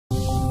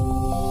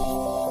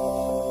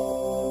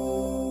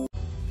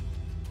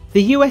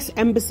The US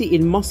Embassy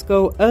in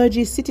Moscow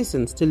urges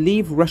citizens to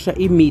leave Russia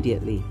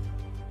immediately.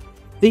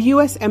 The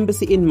US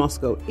Embassy in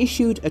Moscow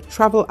issued a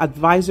travel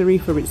advisory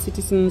for its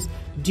citizens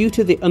due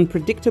to the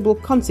unpredictable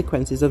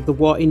consequences of the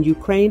war in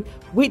Ukraine,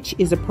 which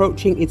is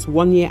approaching its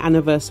one-year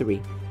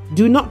anniversary.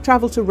 Do not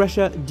travel to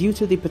Russia due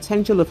to the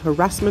potential of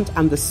harassment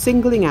and the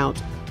singling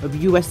out of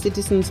US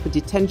citizens for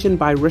detention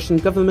by Russian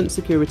government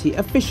security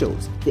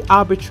officials, the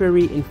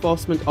arbitrary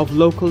enforcement of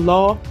local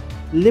law,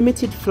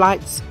 limited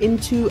flights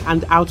into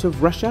and out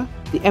of Russia,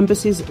 the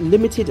embassy's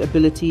limited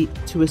ability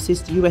to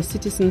assist US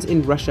citizens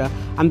in Russia,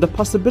 and the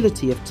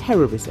possibility of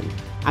terrorism,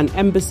 an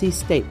embassy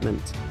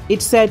statement.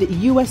 It said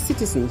US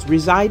citizens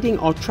residing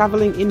or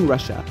traveling in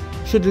Russia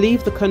should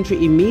leave the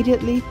country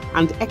immediately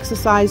and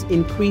exercise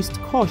increased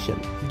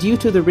caution due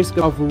to the risk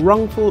of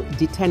wrongful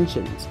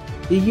detentions.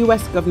 The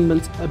US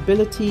government's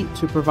ability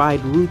to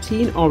provide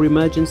routine or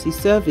emergency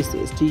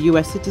services to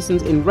US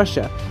citizens in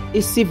Russia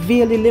is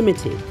severely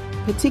limited,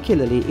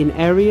 particularly in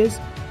areas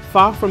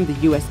far from the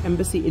US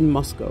Embassy in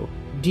Moscow,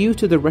 due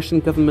to the Russian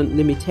government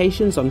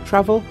limitations on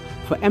travel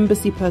for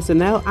embassy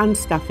personnel and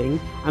staffing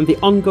and the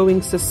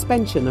ongoing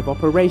suspension of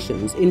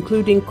operations,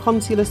 including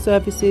consular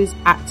services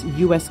at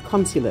US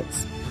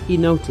consulates, he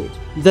noted.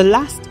 The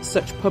last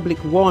such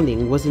public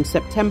warning was in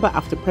September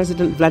after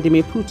President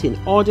Vladimir Putin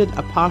ordered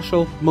a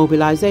partial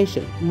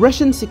mobilization.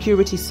 Russian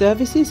security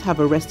services have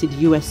arrested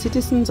US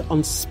citizens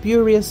on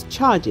spurious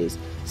charges,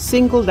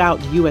 singled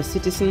out US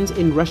citizens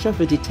in Russia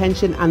for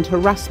detention and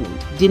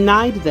harassment,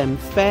 denied them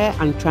fair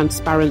and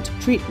transparent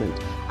treatment,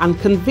 and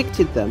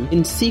convicted them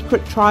in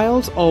secret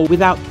trials or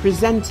without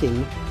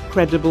presenting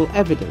credible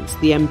evidence,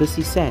 the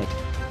embassy said.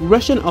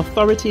 Russian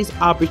authorities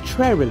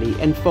arbitrarily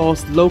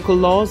enforced local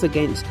laws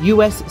against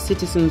US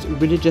citizens'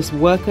 religious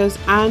workers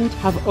and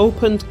have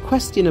opened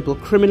questionable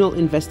criminal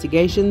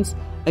investigations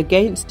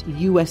against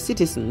US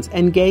citizens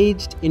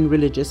engaged in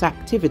religious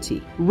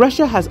activity.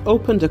 Russia has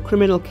opened a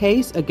criminal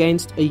case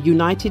against a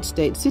United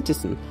States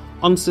citizen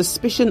on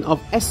suspicion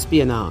of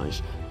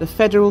espionage, the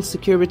Federal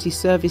Security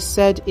Service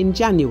said in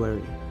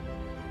January.